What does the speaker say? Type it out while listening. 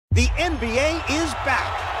The NBA is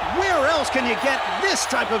back. Where else can you get this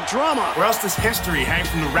type of drama? Where else does history hang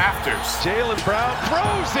from the rafters? Jaylen Brown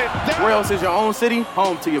throws it down. Where else is your own city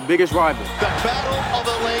home to your biggest rival? The Battle of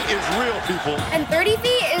LA is real, people. And 30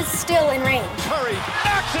 feet is still in range. Curry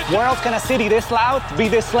knocks it. Where else can a city this loud be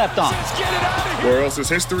this slept on? Let's get it out of here. Where else is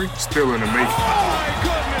history still in the making? Oh, my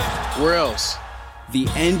goodness. Where else? The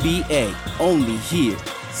NBA, only here.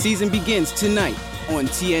 Season begins tonight on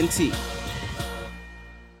TNT.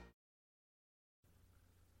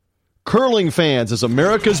 Curling fans, as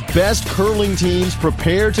America's best curling teams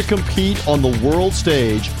prepare to compete on the world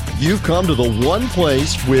stage, you've come to the one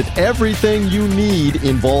place with everything you need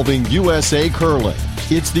involving USA Curling.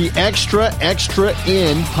 It's the Extra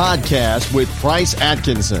In podcast with Price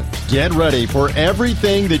Atkinson. Get ready for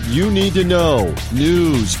everything that you need to know.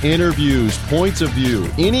 News, interviews, points of view,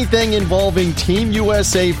 anything involving Team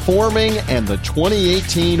USA forming and the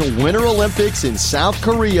 2018 Winter Olympics in South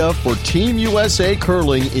Korea for Team USA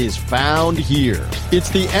Curling is found here. It's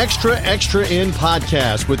the Extra In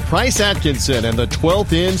podcast with Price Atkinson and the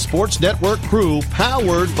 12th In Sports Network crew,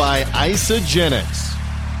 powered by Isogenics.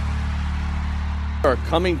 Are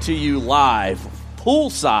coming to you live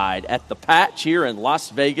poolside at the Patch here in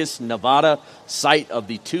Las Vegas, Nevada, site of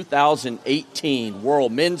the 2018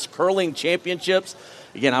 World Men's Curling Championships.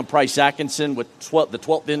 Again, I'm Price Atkinson with the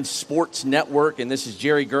 12th In Sports Network, and this is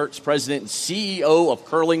Gerry Geurts, President and CEO of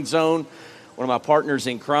CurlingZone, one of my partners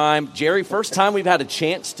in crime. Gerry, first time we've had a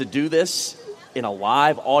chance to do this in a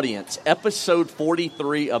live audience, episode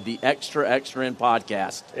 43 of the Extra In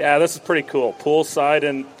podcast. Yeah, this is pretty cool.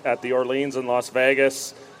 Poolside at the Orleans in Las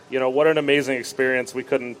Vegas. You know, what an amazing experience. We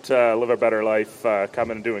couldn't live a better life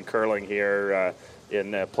coming and doing curling here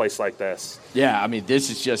in a place like this. Yeah, I mean, this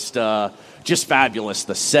is just fabulous.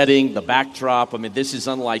 The setting, the backdrop. I mean, this is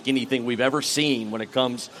unlike anything we've ever seen when it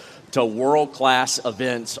comes to world-class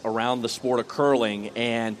events around the sport of curling.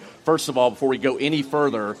 And first of all, before we go any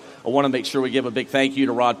further, I want to make sure we give a big thank you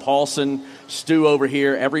to Rod Paulson, Stu over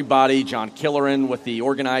here, everybody, Jon Killoran with the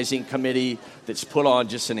organizing committee that's put on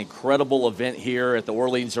just an incredible event here at the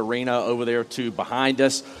Orleans Arena over there to behind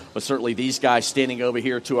us. But certainly these guys standing over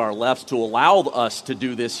here to our left to allow us to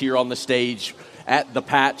do this here on the stage at the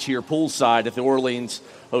Patch here poolside at the Orleans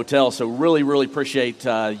Hotel. So really, really appreciate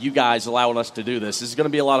you guys allowing us to do this. This is going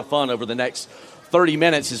to be a lot of fun over the next 30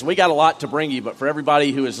 minutes, as we got a lot to bring you. But for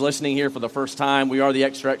everybody who is listening here for the first time, we are the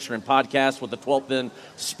Extra In podcast with the 12th In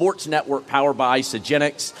Sports Network powered by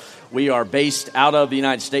Isogenics. We are based out of the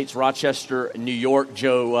United States, Rochester, New York.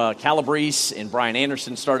 Joe Calabrese and Brian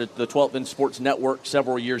Anderson started the 12th In Sports Network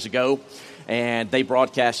several years ago, and they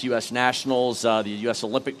broadcast U.S. Nationals, the U.S.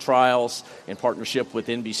 Olympic trials in partnership with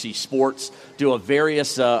NBC Sports, do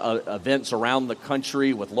various events around the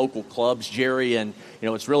country with local clubs, Gerry, and you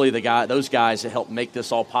know, it's really those guys that helped make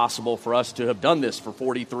this all possible for us to have done this for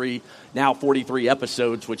 43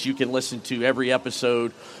 episodes, which you can listen to every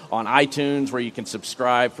episode on iTunes, where you can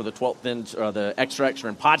subscribe for the 12th In, the Extra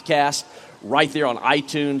In podcast, right there on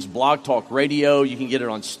iTunes, Blog Talk Radio. You can get it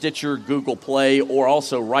on Stitcher, Google Play, or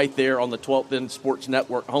also right there on the 12th In Sports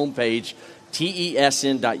Network homepage,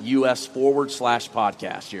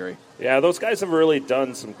 TESN.US/podcast, Gerry. Yeah, those guys have really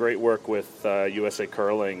done some great work with USA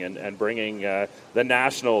Curling and bringing the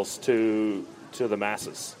nationals to the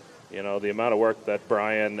masses. You know, the amount of work that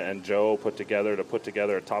Brian and Joe put together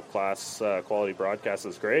a top-class quality broadcast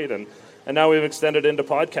is great. And now we've extended into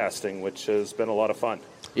podcasting, which has been a lot of fun.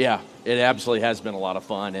 Yeah, it absolutely has been a lot of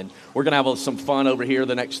fun. And we're going to have some fun over here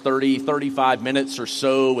the next 35 minutes or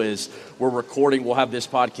so as we're recording. We'll have this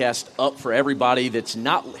podcast up for everybody that's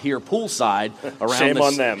not here poolside. Shame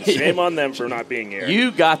on them. Shame on them for not being here.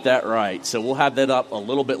 You got that right. So we'll have that up a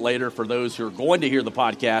little bit later for those who are going to hear the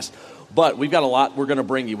podcast. But we've got a lot we're going to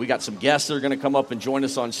bring you. We got some guests that are going to come up and join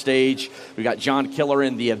us on stage. We got Jon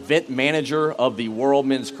Killoran, the event manager of the World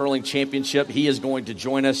Men's Curling Championship. He is going to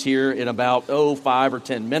join us here in about 5 or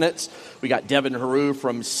 10 minutes. We got Devin Heroux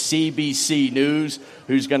from CBC News,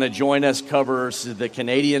 who's going to join us, covers the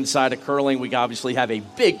Canadian side of curling. We obviously have a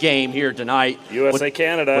big game here tonight.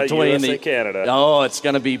 USA-Canada. Oh, it's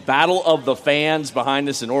going to be Battle of the Fans behind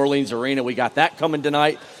us in Orleans Arena. We got that coming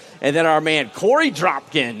tonight. And then our man Korey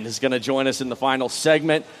Dropkin is going to join us in the final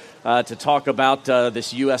segment to talk about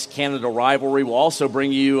this U.S.-Canada rivalry. We'll also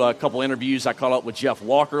bring you a couple interviews. I caught up with Geoff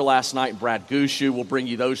last night and Brad Gushue. We'll bring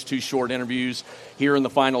you those two short interviews here in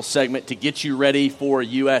the final segment to get you ready for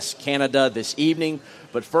U.S.-Canada this evening.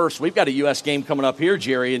 But first, we've got a U.S. game coming up here,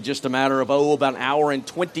 Gerry, in just a matter of, about an hour and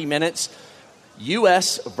 20 minutes.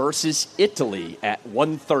 U.S. versus Italy at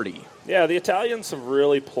 1:30. Yeah, the Italians have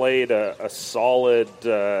really played a solid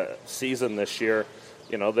season this year.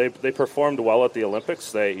 they performed well at the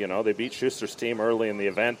Olympics. They beat Schuster's team early in the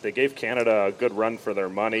event. They gave Canada a good run for their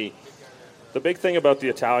money. The big thing about the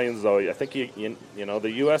Italians, though, I think the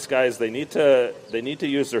U.S. guys, they need to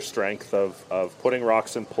use their strength of putting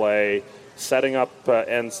rocks in play, setting up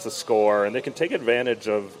ends to score, and they can take advantage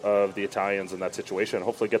of the Italians in that situation and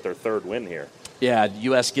hopefully get their third win here. Yeah, the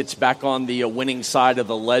U.S. gets back on the winning side of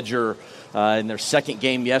the ledger in their second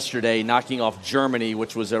game yesterday, knocking off Germany,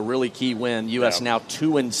 which was a really key win. U.S. now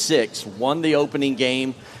 2-6, won the opening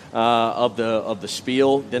game of the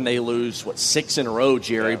Spiel. Then they lose 6 in a row,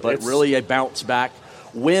 Gerry. But really a bounce back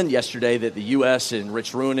win yesterday that the U.S. and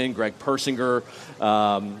Rich Ruohonen, Greg Persinger,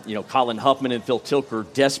 Colin Huffman, and Phil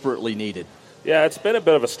Tilker desperately needed. Yeah, it's been a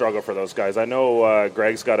bit of a struggle for those guys. I know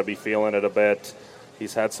Greg's got to be feeling it a bit.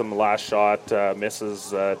 He's had some last shot misses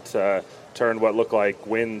that turned what looked like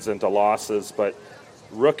wins into losses. But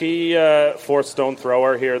rookie fourth stone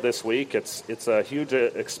thrower here this week. It's a huge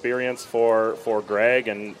experience for Greg,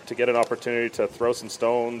 and to get an opportunity to throw some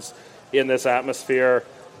stones in this atmosphere.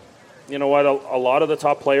 You know what? A lot of the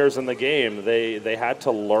top players in the game, they had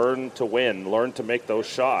to learn to win, learn to make those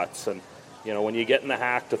shots. And, when you get in the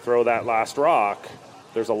hack to throw that last rock,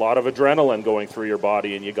 there's a lot of adrenaline going through your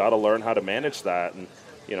body, and you got to learn how to manage that. And,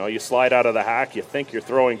 you slide out of the hack, you think you're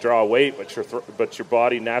throwing draw weight, but your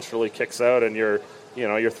body naturally kicks out, and you're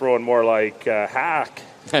throwing more like hack.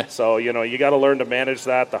 So, you got to learn to manage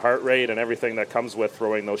that, the heart rate and everything that comes with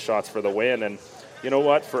throwing those shots for the win. And you know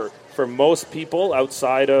what? For most people,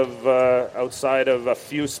 outside of a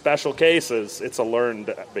few special cases, it's a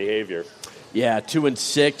learned behavior. Yeah,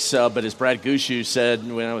 2-6. But as Brad Gushue said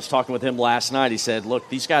when I was talking with him last night, he said, "Look,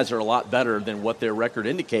 these guys are a lot better than what their record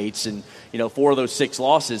indicates." And 4 of those 6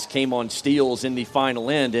 losses came on steals in the final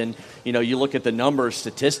end. And you look at the numbers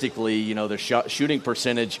statistically. Their shooting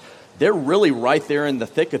percentage, they're really right there in the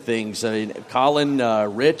thick of things. I mean, Colin,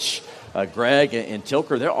 Rich, Greg, and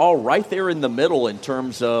Tilker, they're all right there in the middle in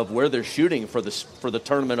terms of where they're shooting for the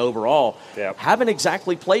tournament overall. Yep. Haven't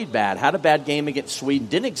exactly played bad. Had a bad game against Sweden.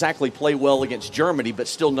 Didn't exactly play well against Germany, but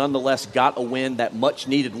still nonetheless got a win, that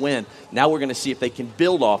much-needed win. Now we're going to see if they can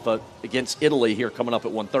build off against Italy here coming up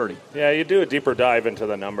at 1:30. Yeah, you do a deeper dive into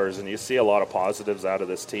the numbers, and you see a lot of positives out of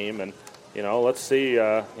this team. And, let's see.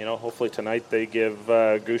 Hopefully tonight they give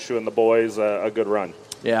Gushue and the boys a good run.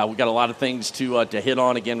 Yeah, we've got a lot of things to hit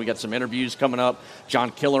on. Again, we got some interviews coming up.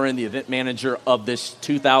 Jon Killoran, the event manager of this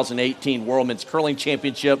 2018 World Men's Curling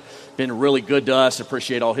Championship, been really good to us.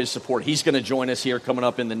 Appreciate all his support. He's going to join us here coming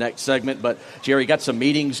up in the next segment. But, Gerry, got some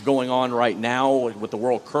meetings going on right now with the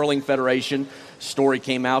World Curling Federation. Story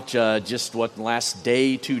came out just, the last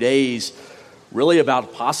day, 2 days, really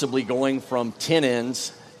about possibly going from 10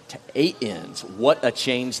 ends to 8 ends. What a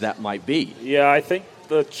change that might be. Yeah, I think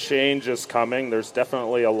the change is coming. There's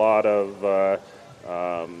definitely a lot of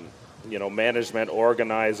management,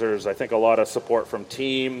 organizers. I think a lot of support from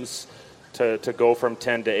teams to go from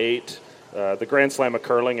 10 to 8. The Grand Slam of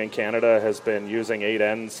Curling in Canada has been using 8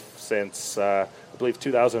 ends since I believe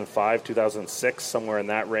 2005, 2006, somewhere in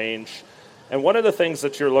that range. And one of the things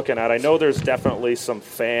that you're looking at, I know there's definitely some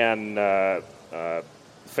fans that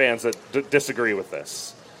disagree with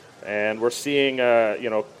this, and we're seeing a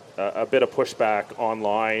bit of pushback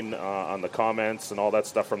online on the comments and all that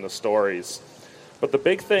stuff from the stories. But the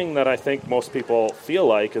big thing that I think most people feel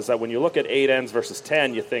like is that when you look at 8 ends versus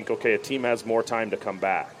 10, you think, okay, a team has more time to come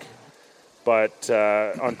back. But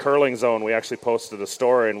on CurlingZone, we actually posted a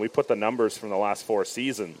story, and we put the numbers from the last 4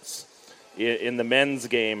 seasons. In the men's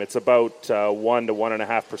game, it's about 1 to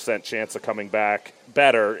 1.5% chance of coming back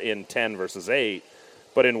better in 10 versus 8.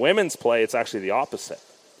 But in women's play, it's actually the opposite.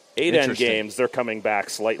 8 end games, they're coming back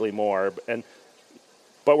slightly more,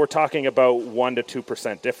 but we're talking about 1 to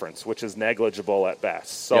 2% difference, which is negligible at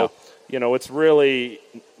best. So, it's really,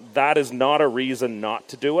 that is not a reason not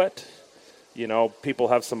to do it. People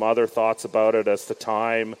have some other thoughts about it as to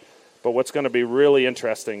time, but what's going to be really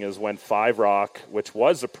interesting is when 5 Rock, which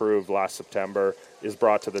was approved last September, is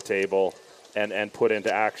brought to the table and put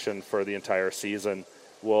into action for the entire season.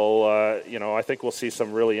 I think we'll see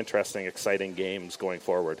some really interesting, exciting games going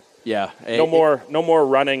forward. Yeah. No more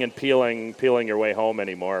running and peeling your way home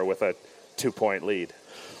anymore with a 2-point lead.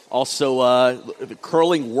 Also, the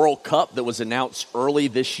Curling World Cup that was announced early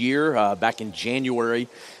this year, back in January.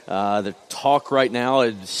 The talk right now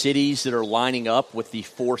is cities that are lining up with the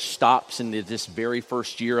 4 stops in this very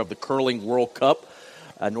first year of the Curling World Cup.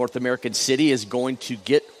 North American city is going to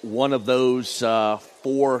get one of those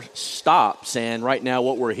 4 stops. And right now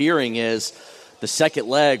what we're hearing is the second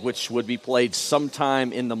leg, which would be played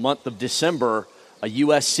sometime in the month of December, a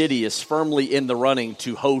U.S. city is firmly in the running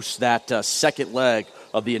to host that second leg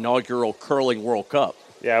of the inaugural Curling World Cup.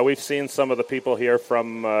 Yeah, we've seen some of the people here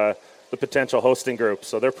from the potential hosting group,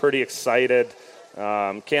 so they're pretty excited.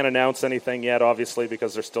 Can't announce anything yet, obviously,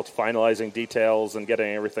 because they're still finalizing details and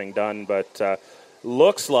getting everything done, but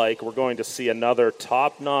looks like we're going to see another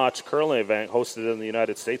top-notch curling event hosted in the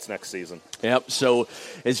United States next season. Yep, so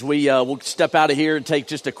as we'll step out of here and take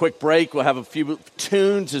just a quick break, we'll have a few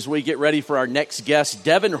tunes as we get ready for our next guest,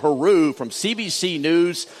 Devin Heroux from CBC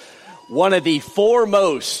News, one of the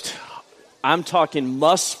foremost, I'm talking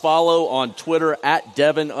must follow on Twitter at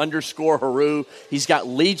Devin_Heroux. He's got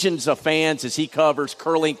legions of fans as he covers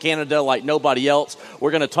Curling Canada like nobody else.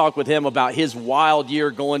 We're going to talk with him about his wild year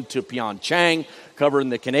going to Pyeongchang, covering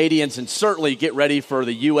the Canadians, and certainly get ready for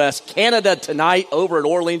the U.S.-Canada tonight over at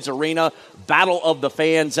Orleans Arena. Battle of the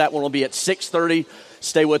Fans. That one will be at 6:30.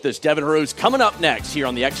 Stay with us. Devin Heroux's coming up next here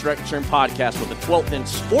on the Extra Extra podcast with the 12th End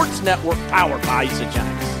Sports Network powered by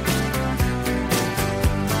Zagenics.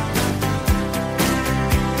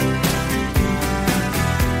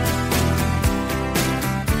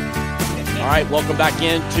 All right, welcome back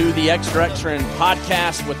into the Extra Extra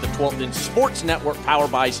podcast with the 12th End Sports Network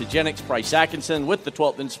powered by Zagenics. Bryce Atkinson with the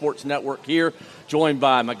 12th End Sports Network here, joined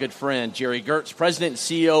by my good friend Gerry Geurts, President and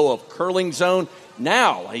CEO of CurlingZone.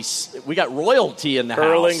 Now, we got royalty in the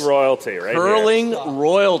Curling house. royalty, right? Curling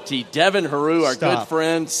royalty. Devin Heroux, our good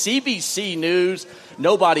friend, CBC News.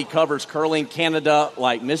 Nobody covers Curling Canada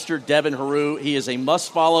like Mr. Devin Heroux. He is a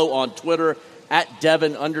must-follow on Twitter at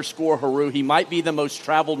Devin_Heroux. He might be the most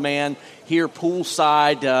traveled man here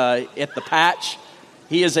poolside at the Patch.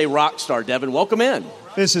 He is a rock star. Devin, welcome in.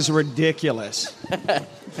 This is ridiculous.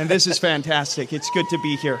 And this is fantastic. It's good to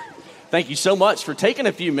be here. Thank you so much for taking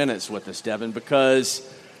a few minutes with us, Devin, because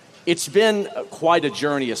it's been quite a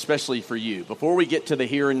journey, especially for you. Before we get to the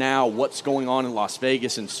here and now, what's going on in Las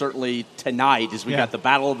Vegas, and certainly tonight as we got the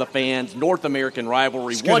Battle of the Fans, North American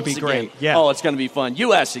rivalry. It's going to be great. Yeah. Oh, it's going to be fun.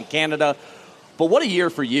 U.S. and Canada. But what a year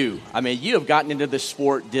for you. I mean, you have gotten into this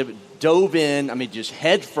sport, dove in, just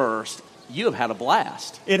head first. You have had a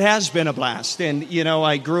blast. It has been a blast. And,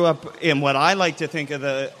 I grew up in what I like to think of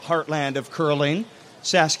the heartland of curling,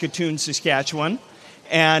 Saskatoon, Saskatchewan.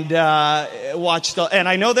 And watched, and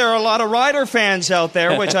I know there are a lot of Rider fans out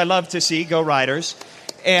there, which I love to see. Go Riders.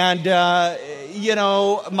 And,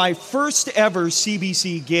 my first ever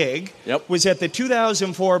CBC gig was at the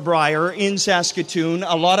 2004 Brier in Saskatoon.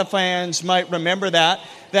 A lot of fans might remember that.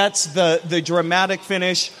 That's the dramatic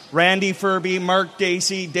finish. Randy Furby, Mark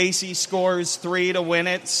Dacey. Dacey scores 3 to win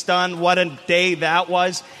it. Stunned. What a day that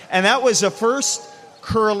was. And that was the first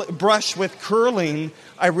brush with curling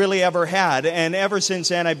I really ever had. And ever since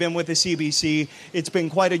then, I've been with the CBC. It's been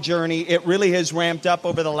quite a journey. It really has ramped up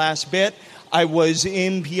over the last bit. I was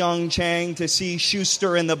in Pyeongchang to see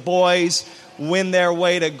Schuster and the boys win their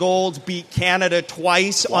way to gold, beat Canada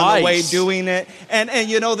twice on the way doing it. And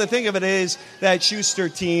the thing of it is that Schuster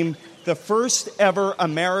team, the first ever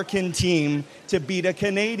American team to beat a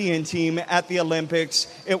Canadian team at the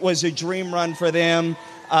Olympics. It was a dream run for them.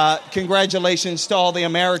 Congratulations to all the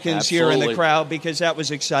Americans here in the crowd, because that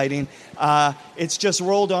was exciting. It's just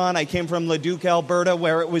rolled on. I came from Leduc, Alberta,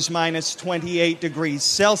 where it was minus 28 degrees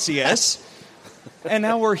Celsius. And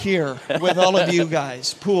now we're here with all of you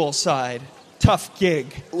guys, poolside. Tough gig.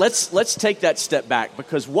 Let's take that step back,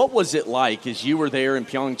 because what was it like as you were there in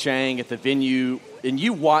Pyeongchang at the venue and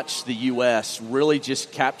you watched the U.S. really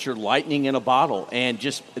just capture lightning in a bottle, and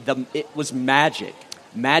it was magic.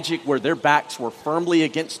 Magic where their backs were firmly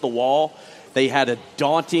against the wall. They had a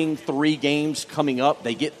daunting 3 games coming up.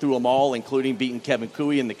 They get through them all, including beating Kevin Koe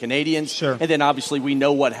and the Canadians. Sure. And then obviously we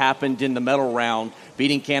know what happened in the medal round,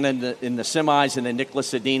 beating Canada in the semis and then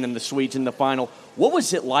Nicholas Sedin and the Swedes in the final. What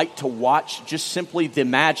was it like to watch just simply the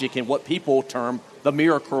magic and what people term the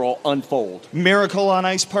miracle unfold? Miracle on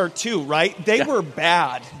Ice Part 2, right? They were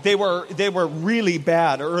bad. They were really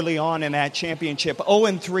bad early on in that championship.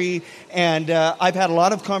 0-3, and I've had a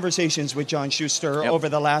lot of conversations with John Schuster over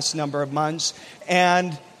the last number of months,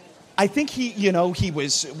 and I think he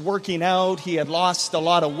was working out. He had lost a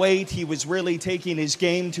lot of weight. He was really taking his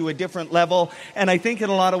game to a different level, and I think in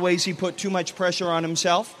a lot of ways he put too much pressure on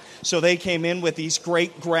himself. So they came in with these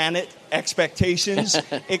great granite expectations.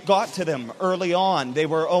 It got to them early on. They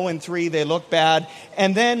were 0-3. They looked bad.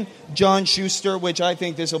 And then John Schuster, which I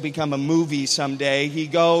think this will become a movie someday, he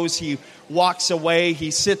goes, he walks away,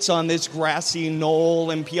 he sits on this grassy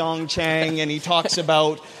knoll in Pyeongchang, and he talks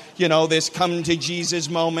about, this come to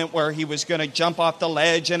Jesus moment where he was going to jump off the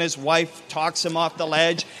ledge, and his wife talks him off the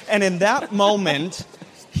ledge. And in that moment,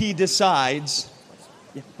 he decides,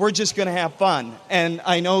 we're just going to have fun. And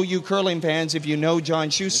I know you curling fans, if you know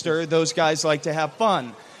John Schuster, those guys like to have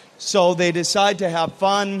fun. So they decide to have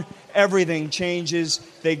fun. Everything changes.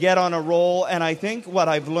 They get on a roll. And I think what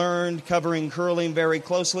I've learned covering curling very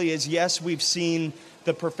closely is, yes, we've seen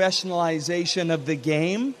the professionalization of the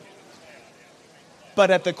game,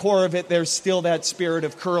 but at the core of it, there's still that spirit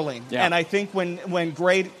of curling. Yeah. And I think when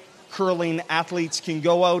great curling athletes can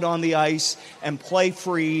go out on the ice and play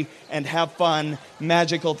free and have fun,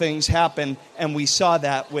 magical things happen. And we saw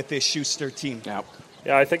that with this Schuster team.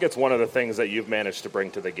 Yeah, I think it's one of the things that you've managed to bring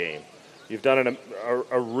to the game. You've done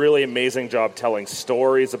a really amazing job telling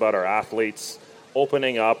stories about our athletes,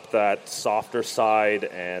 opening up that softer side,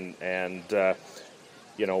 and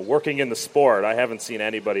working in the sport. I haven't seen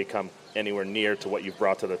anybody come anywhere near to what you've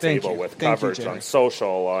brought to the table with coverage on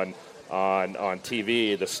social, on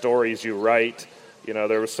TV, the stories you write.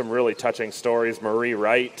 There were some really touching stories. Marie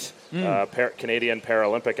Wright, Canadian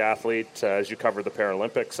Paralympic athlete, as you covered the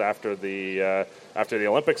Paralympics after the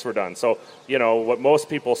Olympics were done. So, what most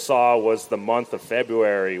people saw was the month of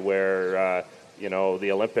February where,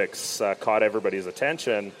 the Olympics caught everybody's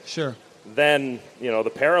attention. Sure. Then,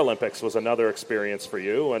 the Paralympics was another experience for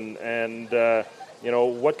you. And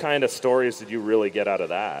what kind of stories did you really get out of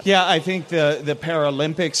that? Yeah, I think the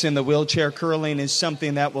Paralympics and the wheelchair curling is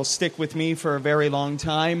something that will stick with me for a very long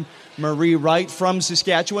time. Marie Wright from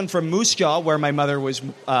Saskatchewan, from Moose Jaw, where my mother was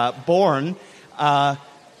born.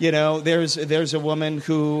 There's a woman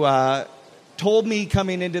who told me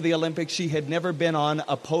coming into the Olympics she had never been on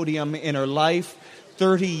a podium in her life.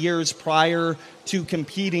 30 years prior to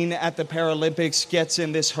competing at the Paralympics, gets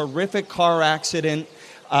in this horrific car accident,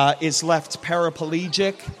 is left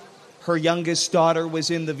paraplegic. Her youngest daughter was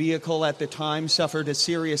in the vehicle at the time, suffered a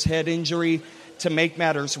serious head injury. To make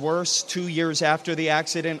matters worse, 2 years after the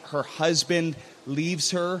accident, her husband leaves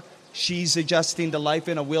her. She's adjusting to life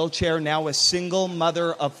in a wheelchair, now a single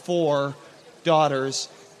mother of 4 daughters,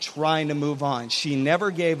 trying to move on. She never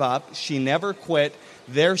gave up. She never quit.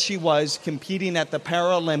 There she was, competing at the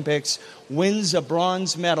Paralympics, wins a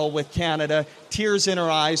bronze medal with Canada, tears in her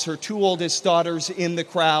eyes, her 2 oldest daughters in the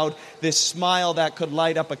crowd, this smile that could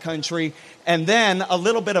light up a country. And then a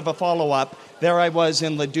little bit of a follow-up. There I was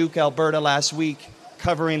in Leduc, Alberta last week,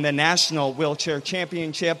 covering the National Wheelchair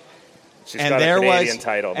Championship. She's got a Canadian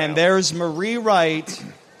title now. And there's Marie Wright,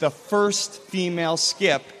 the first female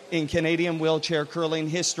skip in Canadian wheelchair curling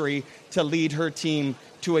history to lead her team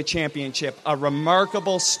to a championship. A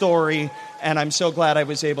remarkable story, and I'm so glad I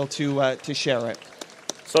was able to share it.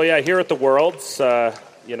 So, here at the Worlds,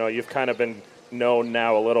 you've kind of been known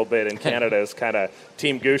now a little bit in Canada as kind of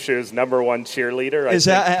Team Gushue's number one cheerleader.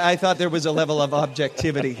 I thought there was a level of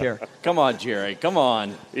objectivity here. Come on, Gerry, come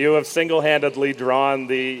on. You have single-handedly drawn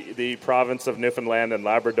the province of Newfoundland and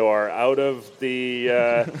Labrador out of the,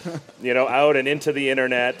 out and into the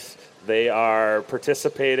internet. They are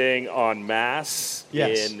participating en masse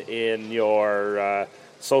in your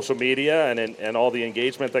social media and all the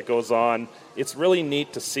engagement that goes on. It's really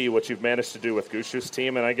neat to see what you've managed to do with Gushue's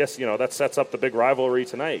team, and I guess, that sets up the big rivalry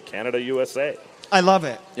tonight, Canada-USA. I love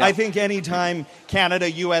it. Yeah. I think anytime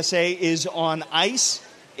Canada-USA is on ice,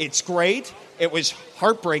 it's great. It was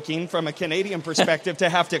heartbreaking from a Canadian perspective to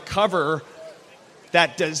have to cover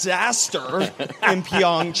that disaster in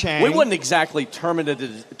Pyeongchang. We wouldn't exactly term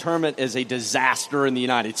it as a disaster in the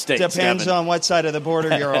United States. Depends Devin. on what side of the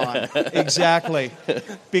border you're on. Exactly.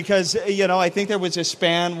 Because, I think there was a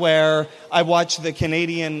span where I watched the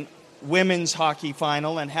Canadian women's hockey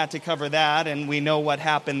final and had to cover that, and we know what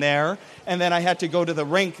happened there. And then I had to go to the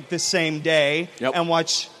rink the same day and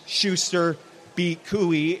watch Schuster beat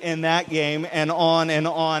Koey in that game, and on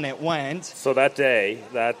it went. So that day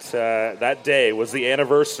was the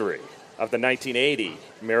anniversary of the 1980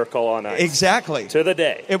 Miracle on Ice. Exactly. To the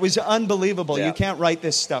day. It was unbelievable. Yeah. You can't write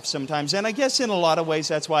this stuff sometimes. And I guess in a lot of ways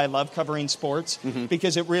that's why I love covering sports,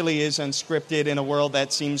 because it really is unscripted in a world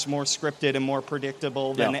that seems more scripted and more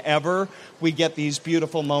predictable than ever. We get these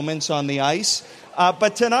beautiful moments on the ice.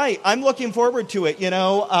 But tonight, I'm looking forward to it.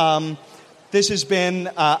 This has been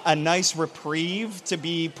a nice reprieve to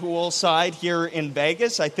be poolside here in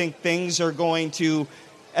Vegas. I think things are going to,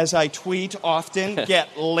 as I tweet often,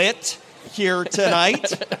 get lit here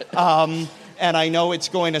tonight. And I know it's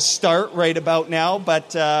going to start right about now,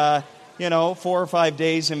 but 4 or 5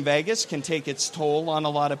 days in Vegas can take its toll on a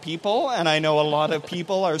lot of people, and I know a lot of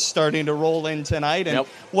people are starting to roll in tonight. And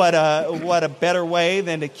what a better way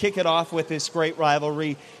than to kick it off with this great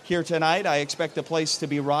rivalry here tonight. I expect the place to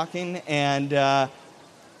be rocking, and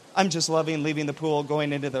I'm just loving leaving the pool,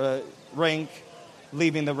 going into the rink,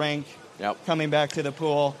 leaving the rink, coming back to the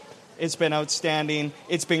pool. It's been outstanding.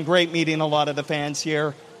 It's been great meeting a lot of the fans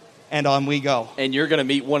here. and on we go. And you're going to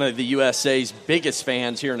meet one of the USA's biggest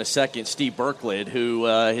fans here in a second, Steve Berklid, who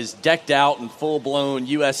is decked out in full-blown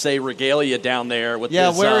USA regalia down there with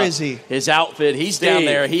where is he? His outfit. He's down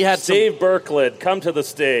there. He had Steve Berklid, come to the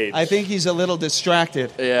stage. I think he's a little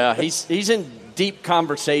distracted. Yeah, he's in deep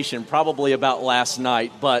conversation probably about last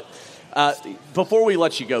night. But before we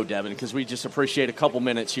let you go, Devin, because we just appreciate a couple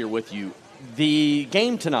minutes here with you, the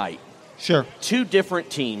game tonight, sure. Two different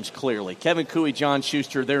teams, clearly. Kevin Koe, John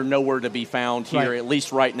Schuster, they're nowhere to be found here, at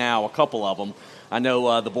least right now, a couple of them. I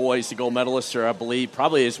know the boys, the gold medalists, are, I believe,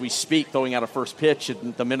 probably as we speak, throwing out a first pitch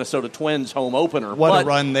at the Minnesota Twins home opener. What a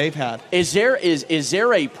run they've had. Is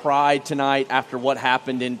there a pride tonight after what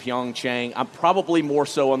happened in Pyeongchang? I'm probably more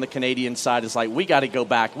so on the Canadian side. It's like, we got to go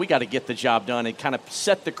back. We got to get the job done and kind of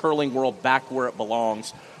set the curling world back where it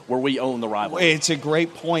belongs, where we own the rivalry. It's a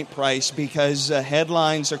great point, Price, because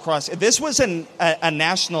headlines across – this was a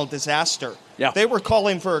national disaster. Yeah. They were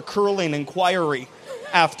calling for a curling inquiry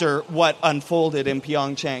after what unfolded in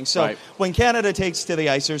Pyeongchang. So when Canada takes to the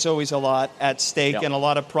ice, there's always a lot at stake and a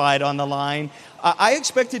lot of pride on the line. I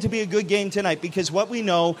expect it to be a good game tonight because what we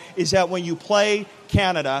know is that when you play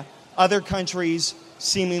Canada, other countries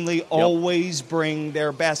seemingly always bring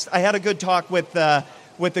their best. I had a good talk with the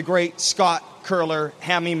great Scott curler,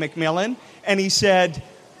 Hammy McMillan, and he said,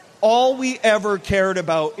 all we ever cared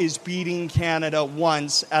about is beating Canada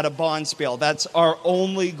once at a bonspiel. That's our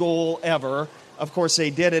only goal ever. Of course, they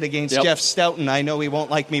did it against Jeff Stoughton. I know he won't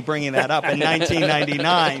like me bringing that up in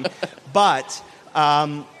 1999. But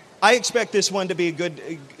I expect this one to be a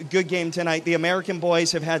good game tonight. The American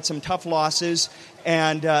boys have had some tough losses,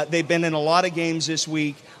 and they've been in a lot of games this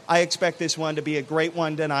week. I expect this one to be a great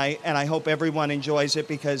one tonight, and I hope everyone enjoys it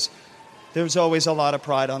because there's always a lot of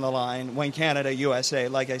pride on the line when Canada, USA,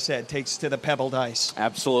 like I said, takes to the pebbled ice.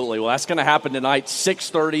 Absolutely. Well, that's going to happen tonight,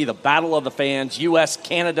 6:30, the Battle of the Fans,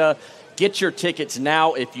 U.S.-Canada. Get your tickets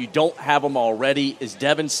now if you don't have them already. As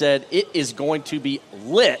Devin said, it is going to be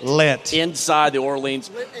lit inside the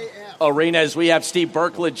Orleans Arena. As we have Steve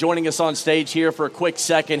Berklid joining us on stage here for a quick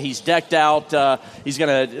second. He's decked out.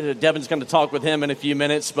 Devin's going to talk with him in a few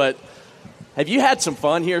minutes. But have you had some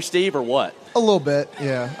fun here, Steve, or what? A little bit,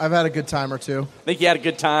 yeah. I've had a good time or two. I think you had a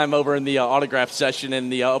good time over in the autograph session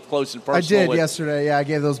and the up close and personal. I did yesterday. Yeah, I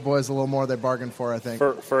gave those boys a little more they bargained for, I think.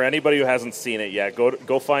 For anybody who hasn't seen it yet,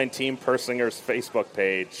 go find Team Persinger's Facebook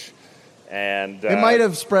page. And it might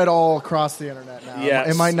have spread all across the internet now. Yes.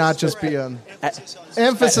 It might not just be an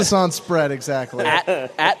emphasis on spread, exactly.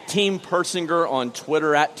 At Team Persinger on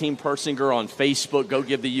Twitter, at Team Persinger on Facebook. Go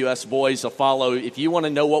give the U.S. boys a follow. If you want to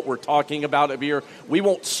know what we're talking about up here, we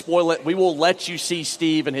won't spoil it. We will let you see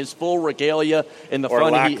Steve in his full regalia in the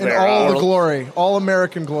front of in all the glory, all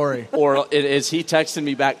American glory. Or as he texted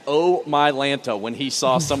me back, oh my Lanta, when he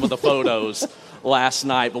saw some of the photos last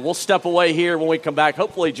night. But we'll step away here when we come back.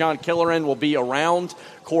 Hopefully Jon Killoran will be around.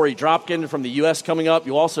 Korey Dropkin from the U.S. coming up.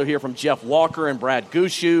 You'll also hear from Geoff Walker and Brad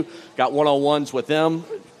Gushue. Got one-on-ones with them.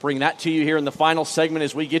 Bring that to you here in the final segment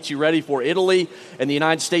as we get you ready for Italy and the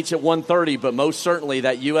United States at 1:30. But most certainly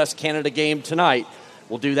that U.S.-Canada game tonight.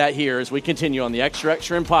 We'll do that here as we continue on the Extra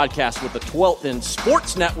Extra In podcast with the 12th in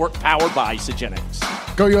Sports Network powered by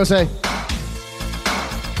Isagenix. Go USA.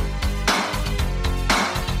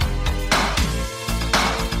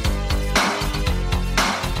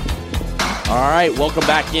 All right, welcome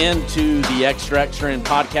back into the Extra Extra In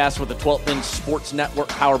podcast with the 12th In Sports Network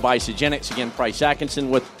powered by Isagenix. Again, Price Atkinson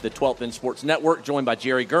with the 12th In Sports Network, joined by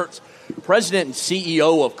Gerry Geurts, President and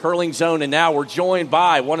CEO of CurlingZone. And now we're joined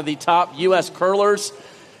by one of the top U.S. curlers,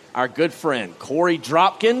 our good friend, Korey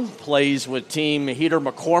Dropkin, plays with Team Heater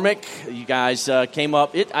McCormick. You guys came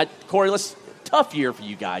up. Korey, tough year for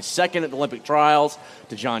you guys. Second at the Olympic trials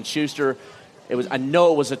to John Schuster. I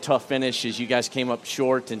know it was a tough finish as you guys came up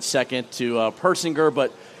short and second to Persinger,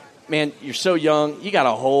 but man, you're so young. You got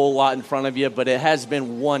a whole lot in front of you, but it has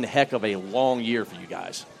been one heck of a long year for you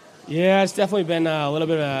guys. Yeah, it's definitely been a little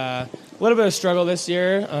bit of a struggle this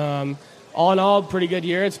year. All in all, pretty good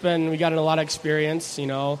year. We got a lot of experience, kind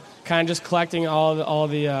of just collecting all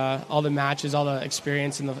the matches, all the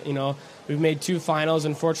experience, and we've made 2 finals.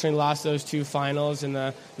 Unfortunately, lost those 2 finals in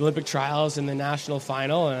the Olympic trials and the national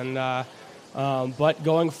final, and. But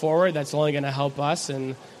going forward, that's only going to help us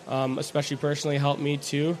and especially personally help me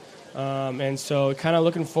too. And so kind of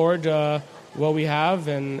looking forward to what we have.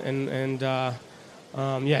 First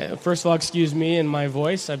of all, excuse me and my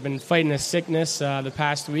voice. I've been fighting a sickness the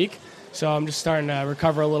past week, so I'm just starting to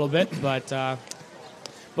recover a little bit. But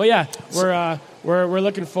yeah, we're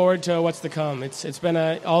looking forward to what's to come. It's been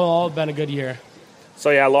all been a good year. So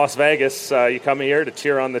yeah, Las Vegas, you come here to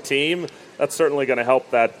cheer on the team. that's certainly going to help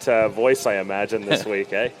that voice, I imagine, this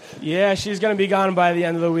week, eh? Yeah, she's going to be gone by the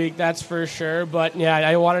end of the week, that's for sure. But, yeah,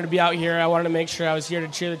 I wanted to be out here. I wanted to make sure I was here to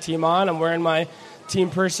cheer the team on. I'm wearing my Team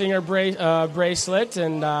Persinger bracelet,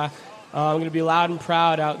 and I'm going to be loud and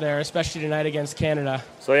proud out there, especially tonight against Canada.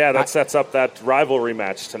 So, yeah, that sets up that rivalry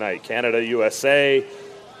match tonight, Canada-USA.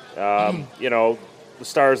 The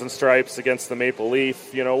Stars and Stripes against the Maple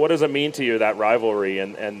Leaf. What does it mean to you, that rivalry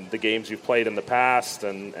and the games you've played in the past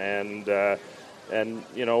and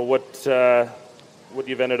what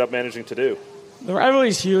you've ended up managing to do? The rivalry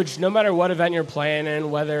is huge, no matter what event you're playing in,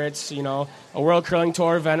 whether it's, a World Curling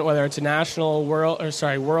Tour event, whether it's a national world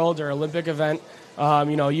or Olympic event.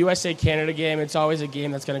 USA-Canada game, it's always a game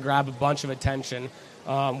that's going to grab a bunch of attention.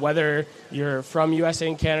 Whether you're from USA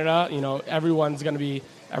and Canada, everyone's going to be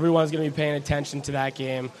paying attention to that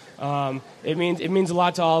game. It means a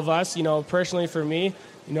lot to all of us. Personally for me,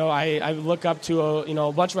 I look up to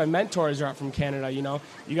a bunch of my mentors are from Canada. You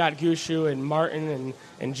got Gushue and Martin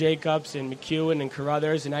and Jacobs and McEwen and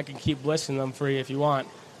Carruthers, and I can keep listing them for you if you want.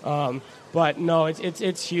 But no,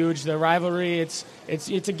 it's huge. The rivalry, it's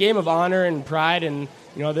a game of honor and pride, and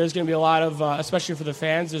there's going to be a lot of, especially for the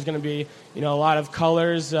fans, there's going to be a lot of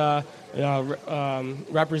colors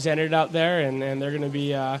represented out there, and they're going to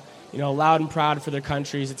be loud and proud for their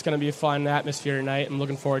countries. It's going to be a fun atmosphere tonight. I'm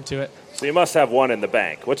looking forward to it. So you must have one in the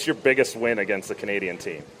bank. What's your biggest win against the Canadian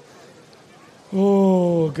team?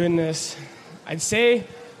 Oh, goodness. I'd say,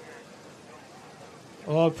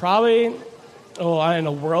 probably on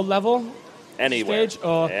a world level Anywhere. stage.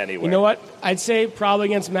 Anywhere. You know what? I'd say probably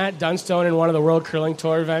against Matt Dunstone in one of the World Curling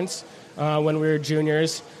Tour events when we were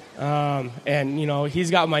juniors. And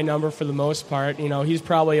he's got my number for the most part. He's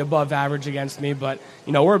probably above average against me, but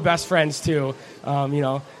we're best friends too.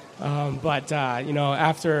 But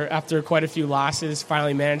after quite a few losses,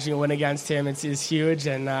 finally managing to win against him, it's huge.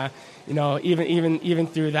 And even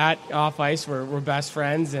through that off ice, we're best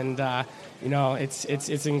friends, and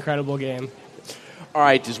it's an incredible game. All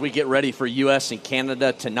right, as we get ready for U.S. and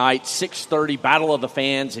Canada tonight, 6:30, Battle of the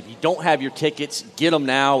Fans. If you don't have your tickets, get them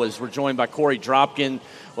now, as we're joined by Korey Dropkin,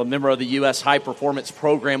 a member of the U.S. High Performance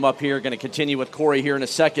Program up here. Going to continue with Korey here in a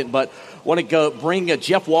second, but want to go bring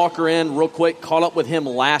Jeff Walker in real quick. Caught up with him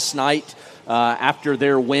last night after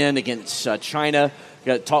their win against China.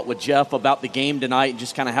 Got to talk with Jeff about the game tonight and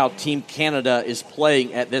just kind of how Team Canada is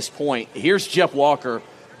playing at this point. Here's Jeff Walker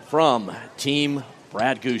from Team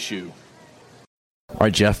Brad Gushue. All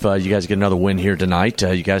right, Jeff, you guys get another win here tonight.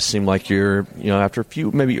 You guys seem like you're, after a few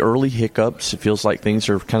maybe early hiccups, it feels like things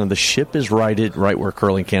are kind of, the ship is righted right where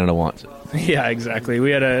Curling Canada wants it. Yeah, exactly.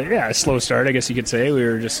 We had a slow start, I guess you could say. We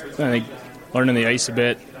were just, I think, learning the ice a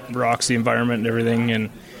bit, rocks, the environment and everything. And,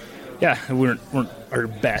 yeah, we weren't our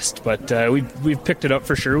best, but we've picked it up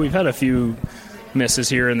for sure. We've had a few misses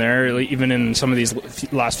here and there, even in some of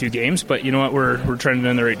these last few games. But you know what? We're trending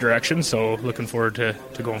in the right direction, so looking forward to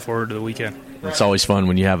going forward to the weekend. It's always fun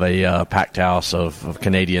when you have a packed house of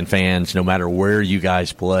Canadian fans. No matter where you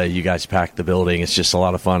guys play, you guys pack the building. It's just a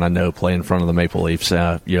lot of fun, I know, playing in front of the Maple Leafs,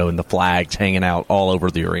 and the flags hanging out all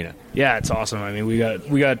over the arena. Yeah, it's awesome. I mean, we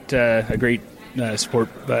got a great support,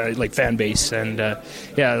 fan base, and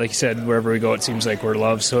like you said, wherever we go, it seems like we're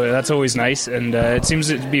loved. So that's always nice, and it seems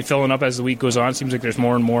to be filling up as the week goes on. It seems like there's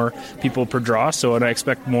more and more people per draw. And I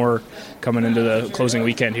expect more coming into the closing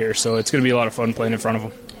weekend here. So it's going to be a lot of fun playing in front of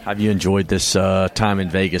them. Have you enjoyed this time in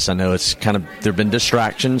Vegas? I know it's kind of, there have been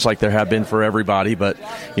distractions like there have been for everybody, but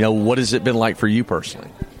what has it been like for you personally?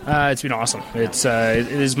 It's been awesome. It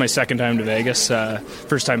is my second time to Vegas.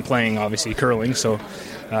 First time playing, obviously, curling. So,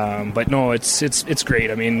 but no, it's great.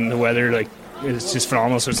 I mean, the weather, it's just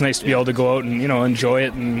phenomenal. So it's nice to be able to go out and enjoy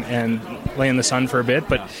it and lay in the sun for a bit.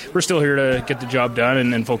 But we're still here to get the job done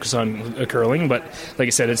and focus on curling. But like I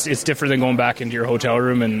said, it's different than going back into your hotel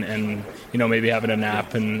room and maybe having a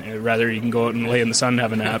nap. And rather you can go out and lay in the sun and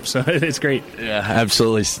have a nap. So it's great. Yeah,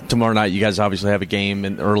 absolutely. Tomorrow night, you guys obviously have a game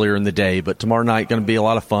earlier in the day, but tomorrow night going to be a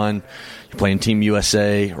lot of fun. You're playing Team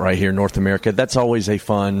USA right here in North America. That's always a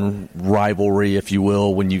fun rivalry, if you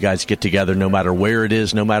will, when you guys get together, no matter where it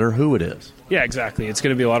is, no matter who it is. Yeah, exactly. It's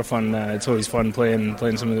going to be a lot of fun. It's always fun playing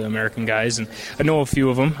some of the American guys, and I know a few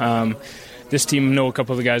of them. This team know a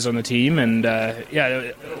couple of the guys on the team, and I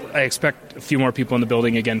expect a few more people in the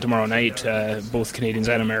building again tomorrow night, both Canadians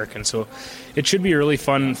and Americans. So it should be a really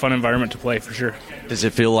fun environment to play for sure. Does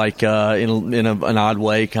it feel like in an odd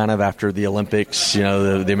way, kind of after the Olympics,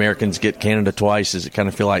 the Americans get Canada twice? Does it kind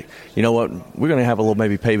of feel like, we're going to have a little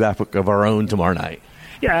maybe payback of our own tomorrow night?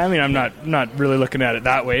 Yeah, I mean, I'm not really looking at it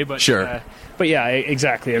that way, but sure. But yeah,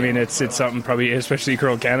 exactly. I mean, it's something probably, especially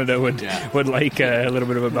Curl Canada would like a little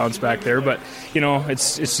bit of a bounce back there. But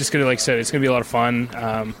it's just gonna, like I said, it's gonna be a lot of fun.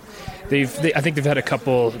 I think they've had a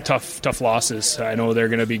couple tough losses. I know they're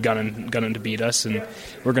gonna be gunning to beat us, and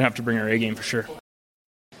we're gonna have to bring our A game for sure.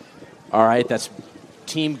 All right, that's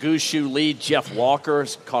Team Gushue lead Geoff Walker.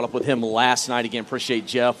 Caught up with him last night. Again, appreciate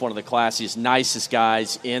Geoff, one of the classiest, nicest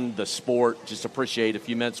guys in the sport. Just appreciate a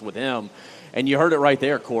few minutes with him. And you heard it right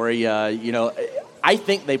there, Korey. I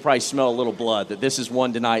think they probably smell a little blood, that this is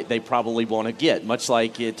one tonight they probably want to get, much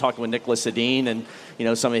like talking with Nicholas Sedin and,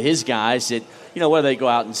 some of his guys that, whether they go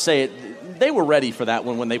out and say it, they were ready for that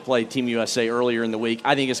one when they played Team USA earlier in the week.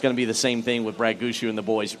 I think it's going to be the same thing with Brad Gushue and the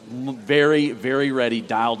boys. Very, very ready,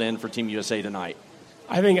 dialed in for Team USA tonight.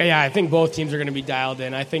 I think both teams are going to be dialed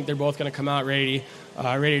in. I think they're both going to come out ready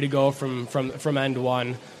to go from end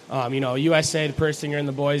one. USA, the Persinger and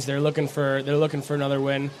the boys, they're looking for another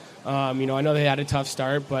win. I know they had a tough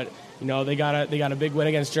start, but they got a big win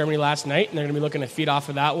against Germany last night, and they're going to be looking to feed off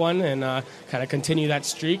of that one and kind of continue that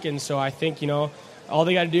streak. And so I think all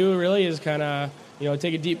they got to do really is kind of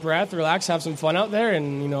take a deep breath, relax, have some fun out there,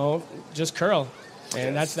 and just curl.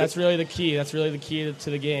 And that's really the key. That's really the key to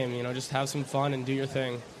the game. Just have some fun and do your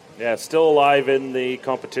thing. Yeah, still alive in the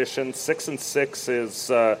competition. 6-6 is,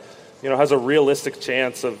 has a realistic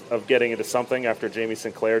chance of getting into something after Jamie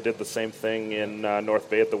Sinclair did the same thing in North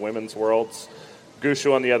Bay at the Women's Worlds.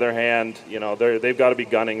 Gushue, on the other hand, they've got to be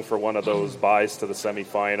gunning for one of those byes to the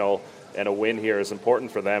semifinal, and a win here is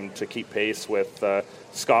important for them to keep pace with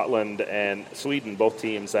Scotland and Sweden, both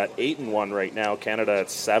teams at 8-1 right now. Canada at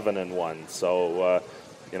 7-1. So,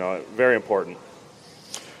 very important.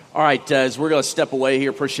 All right, as we're going to step away here,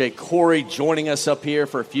 appreciate Korey joining us up here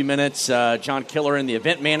for a few minutes. Jon Killoran, the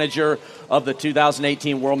event manager of the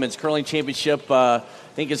 2018 World Men's Curling Championship, I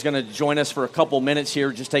think is going to join us for a couple minutes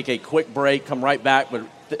here. Just take a quick break, come right back. But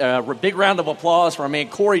a big round of applause for our man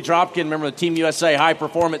Korey Dropkin, member of the Team USA High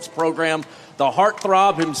Performance Program, the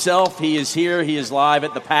heartthrob himself. He is here. He is live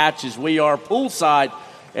at the Patch as we are poolside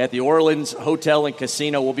at the Orleans Hotel and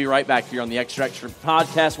Casino. We'll be right back here on the Extra Extra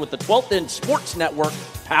podcast with the 12th End Sports Network,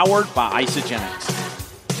 powered by Isogenics.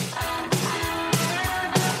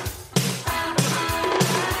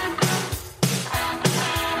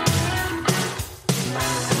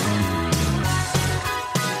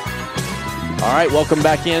 All right, welcome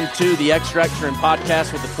back into the Extra Extra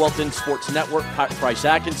podcast with the 12th End Sports Network. Bryce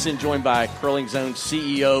Atkinson, joined by CurlingZone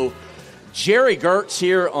CEO Gerry Geurts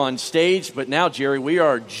here on stage. But now, Gerry, we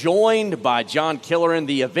are joined by Jon Killoran,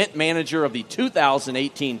 the event manager of the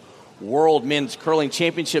 2018 World Men's Curling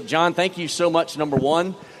Championship. Jon, thank you so much, number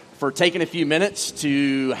one, for taking a few minutes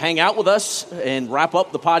to hang out with us and wrap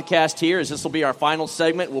up the podcast here, as this will be our final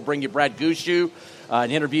segment. We'll bring you Brad Gushue, an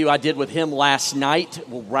interview I did with him last night.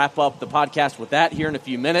 We'll wrap up the podcast with that here in a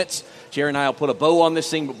few minutes. Gerry and I will put a bow on this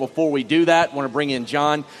thing, but before we do that, I want to bring in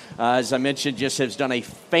Jon. As I mentioned, just has done a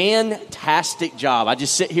fantastic job. I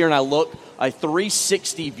just sit here and I look, a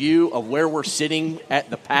 360 view of where we're sitting at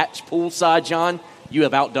the Patch poolside, Jon. You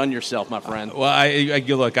have outdone yourself, my friend. Well,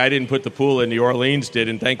 look, I didn't put the pool in, the Orleans did,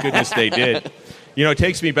 and thank goodness they did. It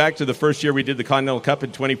takes me back to the first year we did the Continental Cup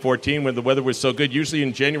in 2014 when the weather was so good. Usually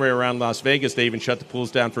in January around Las Vegas, they even shut the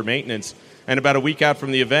pools down for maintenance. And about a week out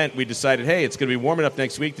from the event, we decided, hey, it's going to be warm enough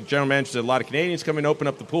next week. The general manager said a lot of Canadians come and open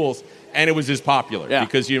up the pools. And it was as popular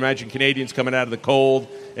because you imagine Canadians coming out of the cold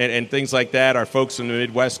and things like that, our folks from the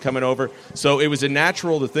Midwest coming over. So it was a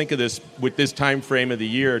natural to think of this with this time frame of the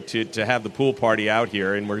year to have the pool party out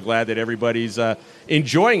here, and we're glad that everybody's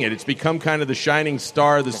enjoying it. It's become kind of the shining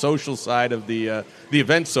star, the social side of the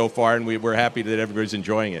event so far, and we're happy that everybody's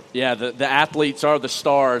enjoying it. Yeah, the athletes are the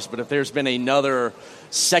stars, but if there's been another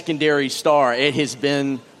secondary star, it has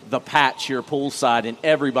been the Patch here poolside, and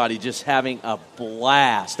everybody just having a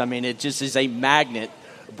blast. I mean, it just is a magnet,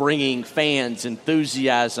 bringing fans,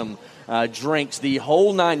 enthusiasm, drinks, the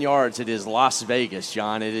whole 9 yards. It is Las Vegas,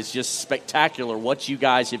 Jon. It is just spectacular what you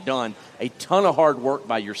guys have done. A ton of hard work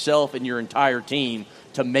by yourself and your entire team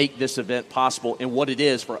to make this event possible and what it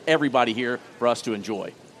is for everybody here for us to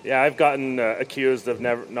enjoy. Yeah, I've gotten accused of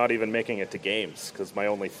not even making it to games because my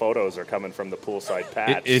only photos are coming from the poolside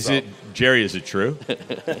Patch. Gerry, is it true?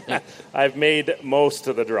 I've made most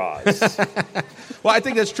of the draws. Well, I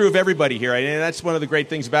think that's true of everybody here, and that's one of the great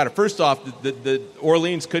things about it. First off, the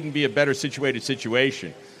Orleans couldn't be a better situated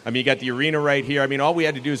situation. I mean, you got the arena right here. I mean, all we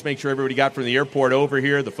had to do is make sure everybody got from the airport over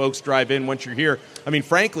here. The folks drive in once you're here. I mean,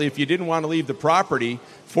 frankly, if you didn't want to leave the property,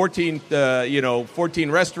 14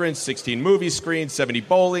 restaurants, 16 movie screens, 70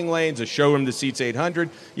 bowling lanes, a showroom that seats 800.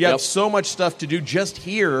 You have so much stuff to do just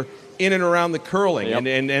here in and around the curling. Yep.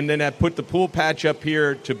 And then I put the pool patch up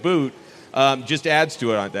here to boot. Just adds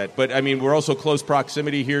to it on that. But, I mean, we're also close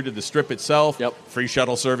proximity here to the Strip itself. Yep. Free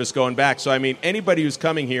shuttle service going back. So, I mean, anybody who's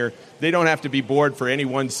coming here, they don't have to be bored for any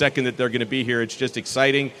 1 second that they're going to be here. It's just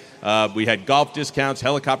exciting. We had golf discounts,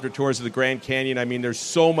 helicopter tours of the Grand Canyon. I mean, there's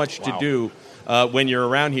so much to do when you're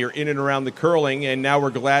around here, in and around the curling. And now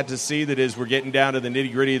we're glad to see that as we're getting down to the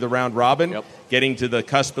nitty-gritty of the round robin, getting to the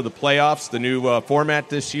cusp of the playoffs, the new format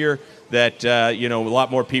this year, that, a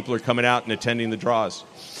lot more people are coming out and attending the draws.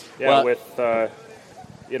 Yeah, with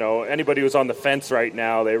anybody who's on the fence right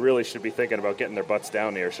now, they really should be thinking about getting their butts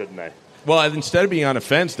down here, shouldn't they? Well, instead of being on a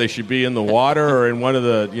fence, they should be in the water or in one of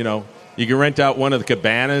the, you can rent out one of the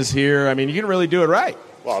cabanas here. I mean, you can really do it right.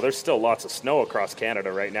 Well, there's still lots of snow across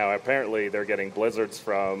Canada right now. Apparently, they're getting blizzards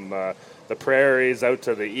from the prairies out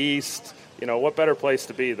to the east. What better place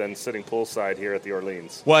to be than sitting poolside here at the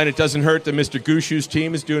Orleans? Well, and it doesn't hurt that Mr. Gushue's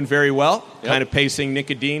team is doing very well, kind of pacing Nick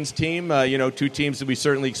Dean's team. Two teams that we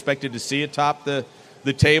certainly expected to see atop the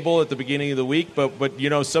table at the beginning of the week. But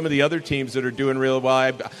some of the other teams that are doing really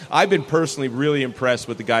well, I've been personally really impressed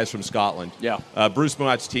with the guys from Scotland. Yeah. Bruce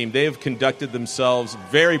Mott's team, they have conducted themselves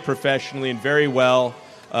very professionally and very well,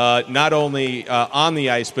 not only on the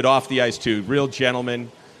ice but off the ice too. Real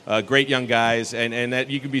gentlemen. Great young guys, and that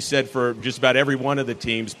you can be said for just about every one of the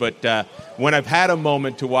teams. But when I've had a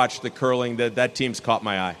moment to watch the curling, that team's caught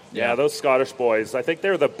my eye. Yeah, those Scottish boys, I think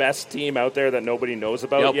they're the best team out there that nobody knows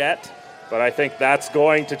about yet. But I think that's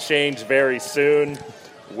going to change very soon.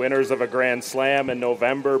 Winners of a Grand Slam in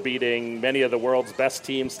November, beating many of the world's best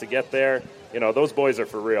teams to get there. Those boys are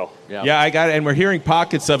for real. Yeah, I got it, and we're hearing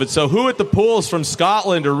pockets of it. So who at the pools from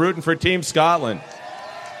Scotland are rooting for Team Scotland?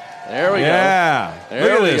 There we go.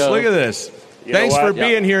 Yeah. Look at this. Thanks for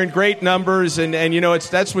being here in great numbers, and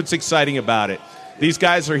that's what's exciting about it. These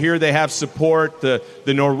guys are here. They have support. The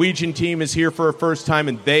Norwegian team is here for a first time,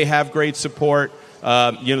 and they have great support.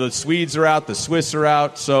 The Swedes are out. The Swiss are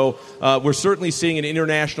out. So we're certainly seeing an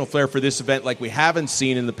international flair for this event like we haven't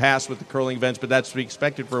seen in the past with the curling events, but that's to be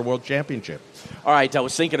expected for a world championship. All right. I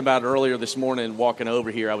was thinking about it earlier this morning walking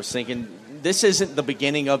over here. I was thinking this isn't the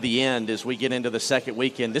beginning of the end as we get into the second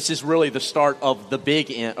weekend. This is really the start of the big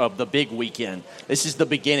weekend. This is the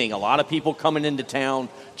beginning. A lot of people coming into town.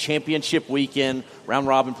 Championship weekend. Round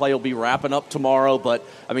robin play will be wrapping up tomorrow. But,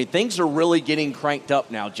 I mean, things are really getting cranked up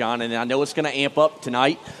now, John. And I know it's going to amp up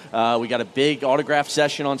tonight. We got a big autograph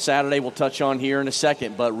session on Saturday we'll touch on here in a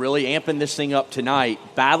second. But really amping this thing up tonight.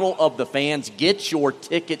 Battle of the Fans. Get your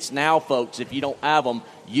tickets now, folks, if you don't have them.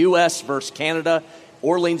 U.S. versus Canada.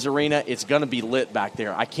 Orleans Arena, it's going to be lit back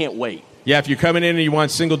there. I can't wait. Yeah, if you're coming in and you want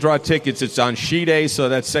single draw tickets, it's on sheet A, so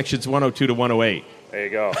that's sections 102 to 108. There you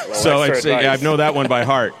go. So I know that one by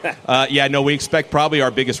heart. We expect probably our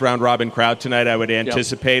biggest round robin crowd tonight, I would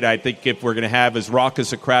anticipate. I think if we're going to have as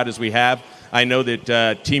raucous a crowd as we have, I know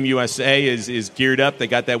that Team USA is geared up. They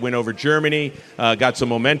got that win over Germany, got some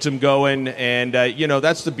momentum going, and,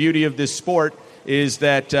 that's the beauty of this sport. Is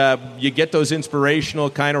that you get those inspirational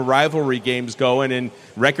kind of rivalry games going, and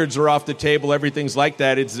records are off the table, everything's like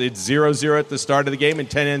that. It's 0-0 at the start of the game, and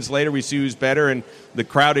 10 ends later we see who's better, and the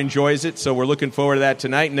crowd enjoys it, so we're looking forward to that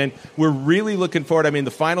tonight. And then we're really looking forward, the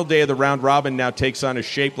final day of the round robin now takes on a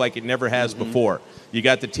shape like it never has before. You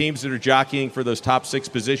got the teams that are jockeying for those top 6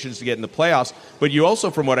 positions to get in the playoffs, but you also,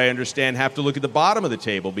 from what I understand, have to look at the bottom of the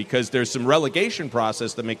table because there's some relegation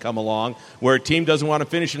process that may come along where a team doesn't want to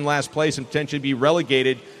finish in last place and potentially be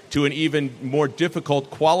relegated to an even more difficult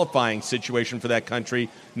qualifying situation for that country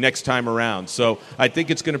next time around. So I think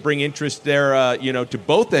it's going to bring interest there, to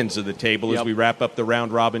both ends of the table as we wrap up the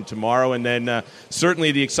round robin tomorrow. And then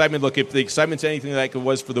certainly the excitement. Look, if the excitement's anything like it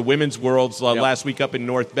was for the Women's Worlds last week up in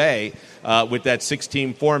North Bay with that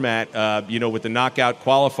 6-team format, with the knockout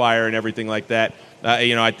qualifier and everything like that,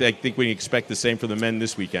 I think we can expect the same for the men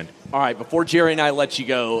this weekend. All right, before Gerry and I let you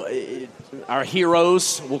go, our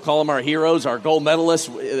heroes, we'll call them our heroes, our gold medalists,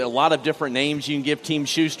 a lot of different names you can give Team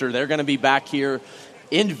Schuster. They're going to be back here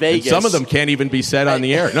in Vegas. And some of them can't even be said on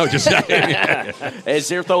the air. No, just as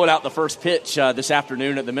they're throwing out the first pitch this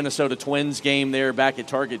afternoon at the Minnesota Twins game there back at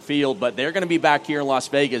Target Field. But they're going to be back here in Las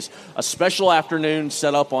Vegas. A special afternoon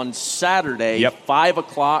set up on Saturday, 5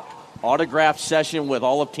 o'clock. Autograph session with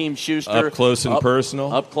all of Team Schuster. Up close and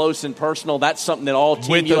personal. Up close and personal. That's something that all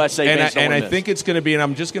Team USA fans don't And want I to miss. think it's going to be, and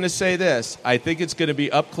I'm just going to say this, I think it's going to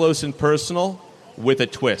be up close and personal with a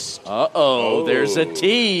twist. There's a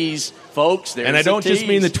tease, folks. And I don't just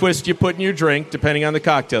mean the twist you put in your drink, depending on the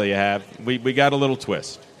cocktail you have. We got a little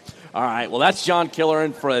twist. All right, well, that's Jon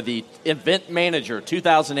Killoran for the event manager,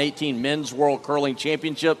 2018 Men's World Curling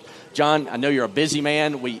Championship. Jon, I know you're a busy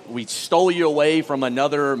man. We stole you away from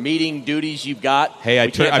another meeting duties you've got. Hey, I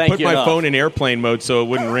put my phone in airplane mode so it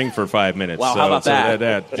wouldn't ring for 5 minutes. Wow, how about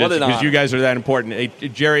that? Because you guys are that important. Hey,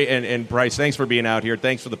 Gerry and Bryce, thanks for being out here.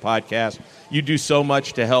 Thanks for the podcast. You do so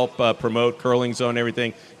much to help promote CurlingZone and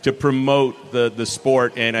everything, to promote the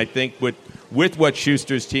sport. And I think with what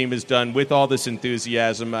Schuster's team has done, with all this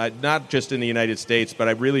enthusiasm, not just in the United States, but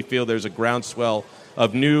I really feel there's a groundswell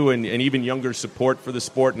of new and even younger support for the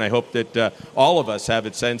sport, and I hope that all of us have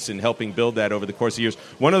a sense in helping build that over the course of years.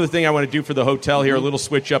 One other thing I want to do for the hotel here, a little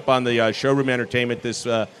switch up on the showroom entertainment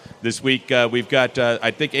this week. We've got,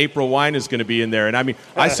 I think April Wine is going to be in there, and I mean,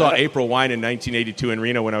 I saw April Wine in 1982 in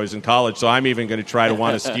Reno when I was in college, so I'm even going to try to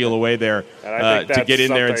want to steal away there to get in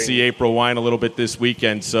there and see April Wine a little bit this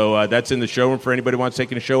weekend. So that's in the showroom for anybody who wants to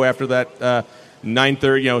take a show after that.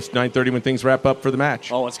 9:30, it's 9:30 when things wrap up for the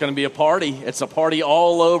match. Oh, it's going to be a party. It's a party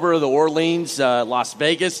all over the Orleans, Las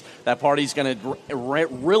Vegas. That party's going to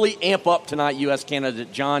really amp up tonight,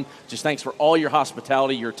 U.S.-Canada. Jon, just thanks for all your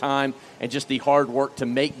hospitality, your time, and just the hard work to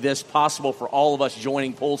make this possible for all of us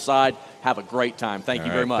joining Poolside. Have a great time. Thank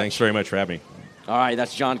you very much. Thanks very much for having me. All right,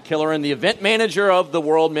 that's Jon Killoran, the event manager of the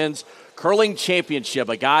World Men's Curling Championship,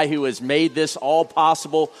 a guy who has made this all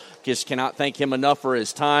possible. Just cannot thank him enough for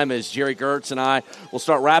his time, as Gerry Geurts and I will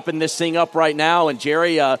start wrapping this thing up right now. And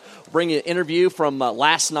Gerry, bring an interview from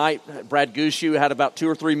last night. Brad Gushue had about 2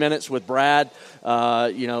 or 3 minutes with Brad.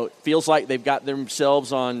 It feels like they've got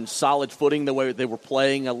themselves on solid footing the way they were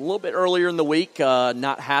playing a little bit earlier in the week.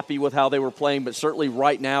 Not happy with how they were playing, but certainly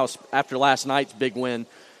right now, after last night's big win,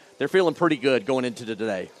 they're feeling pretty good going into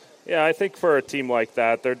today. Yeah, I think for a team like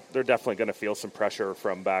that, they're definitely going to feel some pressure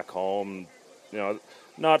from back home.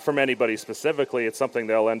 Not from anybody specifically. It's something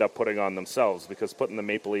they'll end up putting on themselves, because putting the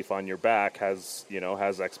maple leaf on your back has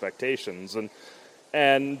expectations.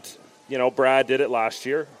 And Brad did it last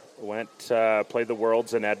year. Played the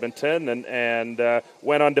Worlds in Edmonton and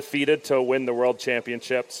went undefeated to win the World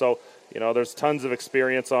Championship. So there's tons of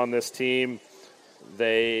experience on this team.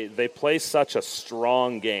 They play such a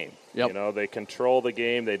strong game. Yep. They control the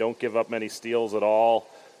game. They don't give up many steals at all.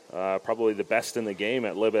 Probably the best in the game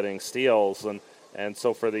at limiting steals. And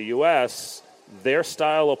so for the U.S., their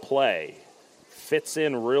style of play fits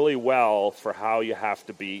in really well for how you have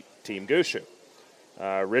to beat Team Gushue.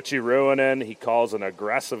 Richie Ruohonen, he calls an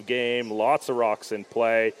aggressive game, lots of rocks in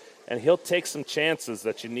play, and he'll take some chances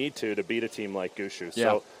that you need to beat a team like Gushue. Yeah.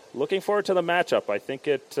 So looking forward to the matchup. I think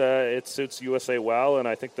it suits USA well, and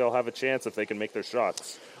I think they'll have a chance if they can make their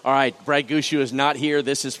shots. All right, Brad Gushue is not here.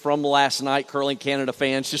 This is from last night. Curling Canada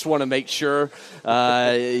fans, just want to make sure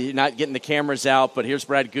you're not getting the cameras out, but here's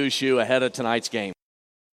Brad Gushue ahead of tonight's game.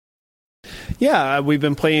 Yeah, we've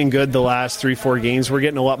been playing good the last 3-4 games. We're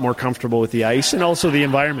getting a lot more comfortable with the ice and also the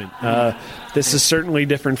environment. This is certainly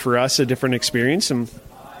different for us, a different experience, and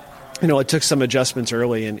it took some adjustments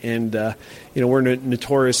early, and we're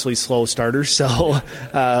notoriously slow starters, so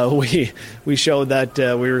we showed that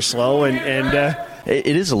we were slow, and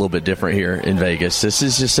it is a little bit different here in Vegas. This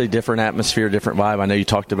is just a different atmosphere, different vibe. I know you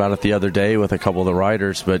talked about it the other day with a couple of the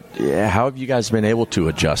riders, but how have you guys been able to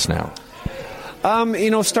adjust now?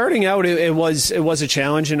 Starting out, it was a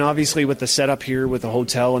challenge, and obviously with the setup here with the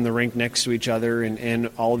hotel and the rink next to each other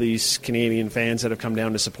and all these Canadian fans that have come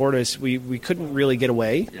down to support us, we couldn't really get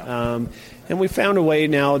away. Yeah. And we found a way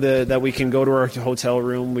now that we can go to our hotel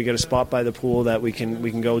room. We got a spot by the pool that we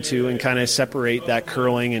can go to and kind of separate that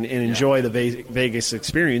curling and enjoy the Vegas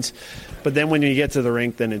experience. But then when you get to the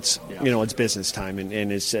rink, then it's it's business time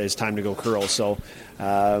and it's time to go curl. So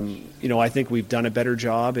I think we've done a better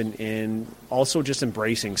job and also just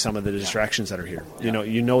embracing some of the distractions that are here. Yeah.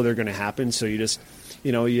 They're going to happen, so you just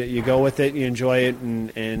you go with it, you enjoy it,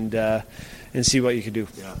 and see what you can do.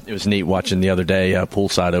 Yeah. It was neat watching the other day,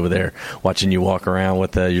 Poolside over there, watching you walk around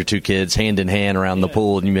with your two kids hand in hand around the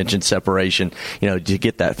pool, and you mentioned separation. To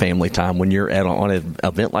get that family time when you're on an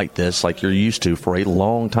event like this, like you're used to for a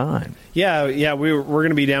long time. Yeah, we're going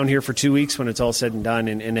to be down here for 2 weeks when it's all said and done,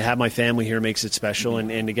 and to have my family here makes it special,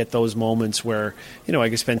 and to get those moments where I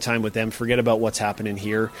can spend time with them, forget about what's happening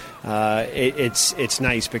here. It's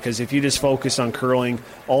nice, because if you just focus on curling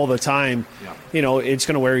all the time, it's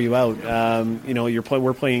going to wear you out. We're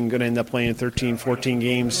going to end up playing 13, 14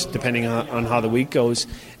 games depending on how the week goes,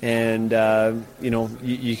 and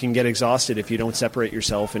you can get exhausted if you don't separate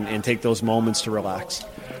yourself and take those moments to relax.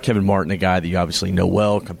 Kevin Martin, a guy that you obviously know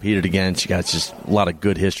well, competed against. You guys just a lot of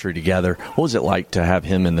good history together. What was it like to have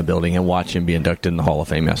him in the building and watch him be inducted in the Hall of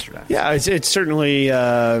Fame yesterday? Yeah, it's certainly,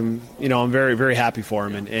 I'm very, very happy for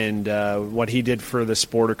him and what he did for the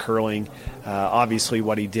sport of curling. Obviously,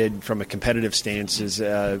 what he did from a competitive stance is,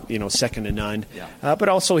 second to none. Yeah. But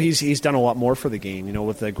also, he's done a lot more for the game.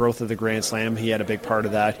 With the growth of the Grand Slam, he had a big part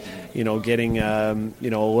of that. Getting a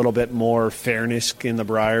little bit more fairness in the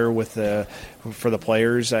Brier for the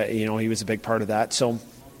players. He was a big part of that. So,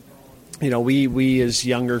 we as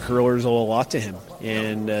younger curlers owe a lot to him,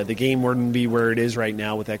 and the game wouldn't be where it is right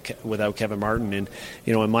now without Kevin Martin. And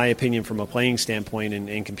in my opinion, from a playing standpoint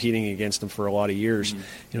and competing against him for a lot of years,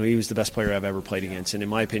 he was the best player I've ever played against, and in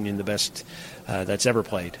my opinion, the best that's ever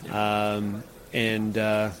played.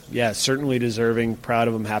 Certainly deserving, proud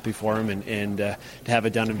of him, happy for him, and to have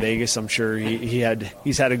it done in Vegas, I'm sure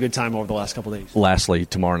he's had a good time over the last couple of days. Lastly,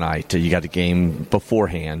 tomorrow night, you got a game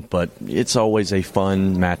beforehand, but it's always a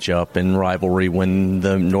fun matchup and rivalry when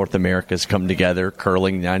the North Americas come together,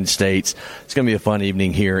 curling the United States. It's going to be a fun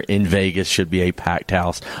evening here in Vegas. Should be a packed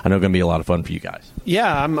house. I know it's going to be a lot of fun for you guys.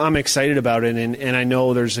 Yeah, I'm excited about it, and I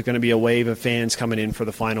know there's going to be a wave of fans coming in for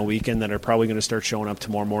the final weekend that are probably going to start showing up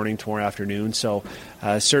tomorrow afternoon. So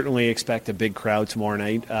certainly expect a big crowd tomorrow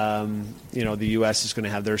night. The U.S. is going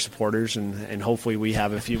to have their supporters, and hopefully we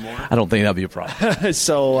have a few more. I don't think that'll be a problem.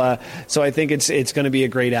 So I think it's going to be a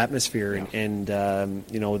great atmosphere, and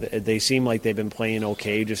they seem like they've been playing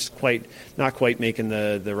okay, just not quite making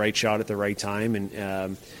the right shot at the right time,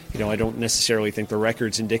 and I don't necessarily think the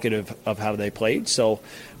record's indicative of how they played. So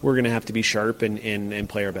we're going to have to be sharp and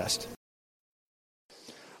play our best.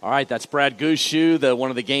 All right, that's Brad Gushue, one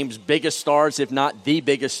of the game's biggest stars, if not the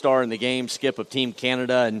biggest star in the game, skip of Team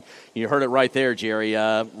Canada. And you heard it right there, Gerry.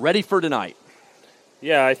 Ready for tonight?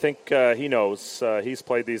 Yeah, I think he knows. He's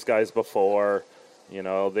played these guys before.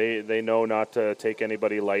 They know not to take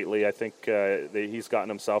anybody lightly. I think he's gotten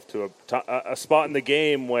himself to a spot in the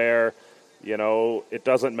game where, it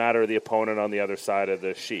doesn't matter the opponent on the other side of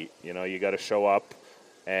the sheet. You got to show up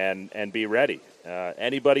and be ready.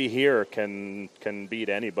 Anybody here can beat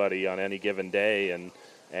anybody on any given day,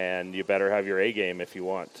 and you better have your A game if you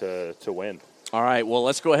want to win. All right, well,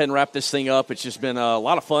 let's go ahead and wrap this thing up. It's just been a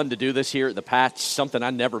lot of fun to do this here at the Patch, something I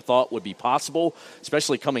never thought would be possible,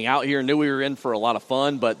 especially coming out here. Knew we were in for a lot of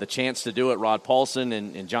fun, but the chance to do it, Rod Paulson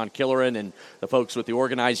and Jon Killoran and the folks with the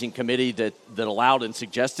organizing committee that allowed and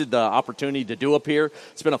suggested the opportunity to do up here.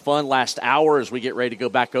 It's been a fun last hour as we get ready to go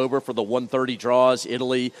back over for the 1:30 draws,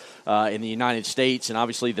 Italy in the United States, and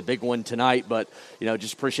obviously the big one tonight. But,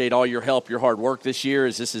 just appreciate all your help, your hard work this year,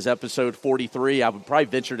 as this is episode 43. I would probably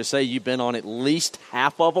venture to say you've been on at least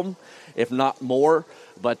half of them, if not more.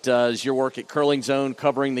 But as your work at CurlingZone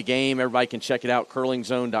covering the game, everybody can check it out,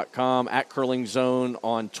 CurlingZone.com, at CurlingZone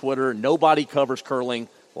on Twitter. Nobody covers curling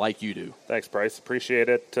like you do. Thanks, Bryce. Appreciate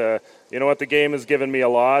it. You know what? The game has given me a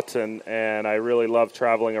lot, and I really love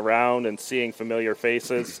traveling around and seeing familiar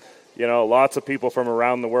faces. Lots of people from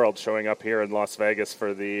around the world showing up here in Las Vegas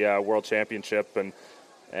for the World Championship, and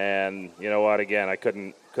you know what? Again, I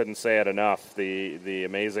couldn't say it enough. The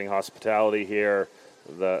amazing hospitality here,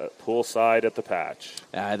 the poolside at the Patch.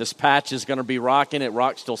 This Patch is going to be rocking. It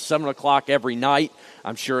rocks till 7 o'clock every night.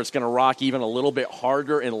 I'm sure it's going to rock even a little bit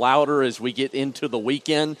harder and louder as we get into the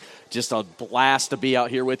weekend. Just a blast to be out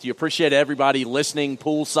here with you. Appreciate everybody listening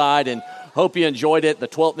poolside, and hope you enjoyed it. The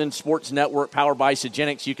 12th End Sports Network, powered by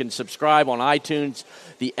Isogenics. You can subscribe on iTunes.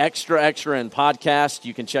 The Extra and podcast,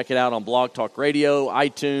 you can check it out on Blog Talk Radio,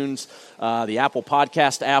 iTunes, the Apple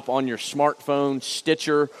Podcast app on your smartphone,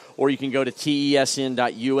 Stitcher, or you can go to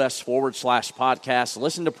tesn.us/podcast.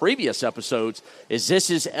 Listen to previous episodes, as this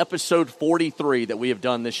is episode 43 that we have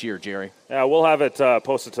done this year, Gerry. Yeah, we'll have it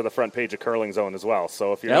posted to the front page of CurlingZone as well.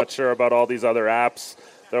 So if you're not sure about all these other apps,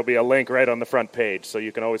 there'll be a link right on the front page, so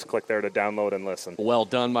you can always click there to download and listen. Well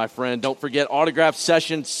done, my friend. Don't forget autograph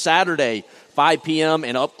session Saturday, 5 p.m.,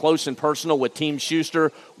 and up close and personal with Team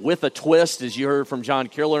Schuster with a twist, as you heard from Jon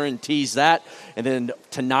Killoran, tease that. And then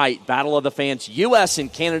tonight, Battle of the Fans, U.S.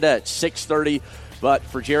 and Canada at 6:30. But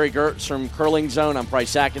for Gerry Geurts from CurlingZone, I'm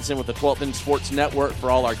Bryce Atkinson with the 12th End Sports Network.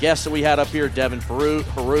 For all our guests that we had up here, Devin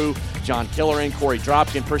Heroux, Jon Killoran, Korey,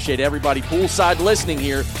 Dropkin, appreciate everybody poolside listening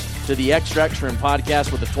here to the Extra and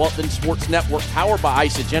podcast with the 12th End Sports Network, powered by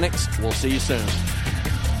Isogenics. We'll see you soon.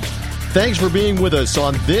 Thanks for being with us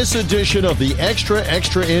on this edition of the Extra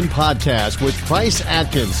In podcast with Bryce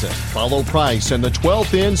Atkinson. Follow Bryce and the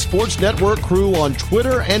 12th End Sports Network crew on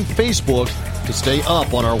Twitter and Facebook to stay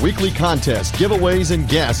up on our weekly contests, giveaways, and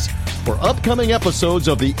guests for upcoming episodes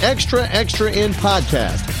of the Extra In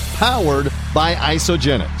podcast, powered by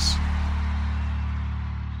Isogenics.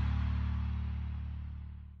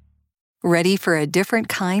 Ready for a different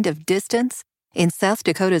kind of distance? In South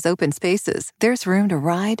Dakota's open spaces, there's room to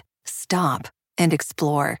ride, stop, and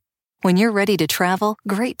explore. When you're ready to travel,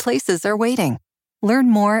 great places are waiting.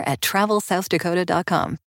 Learn more at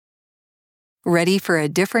TravelSouthDakota.com. Ready for a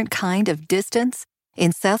different kind of distance?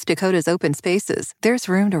 In South Dakota's open spaces, there's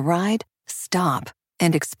room to ride, stop,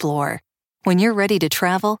 and explore. When you're ready to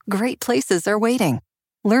travel, great places are waiting.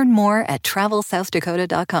 Learn more at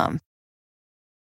TravelSouthDakota.com.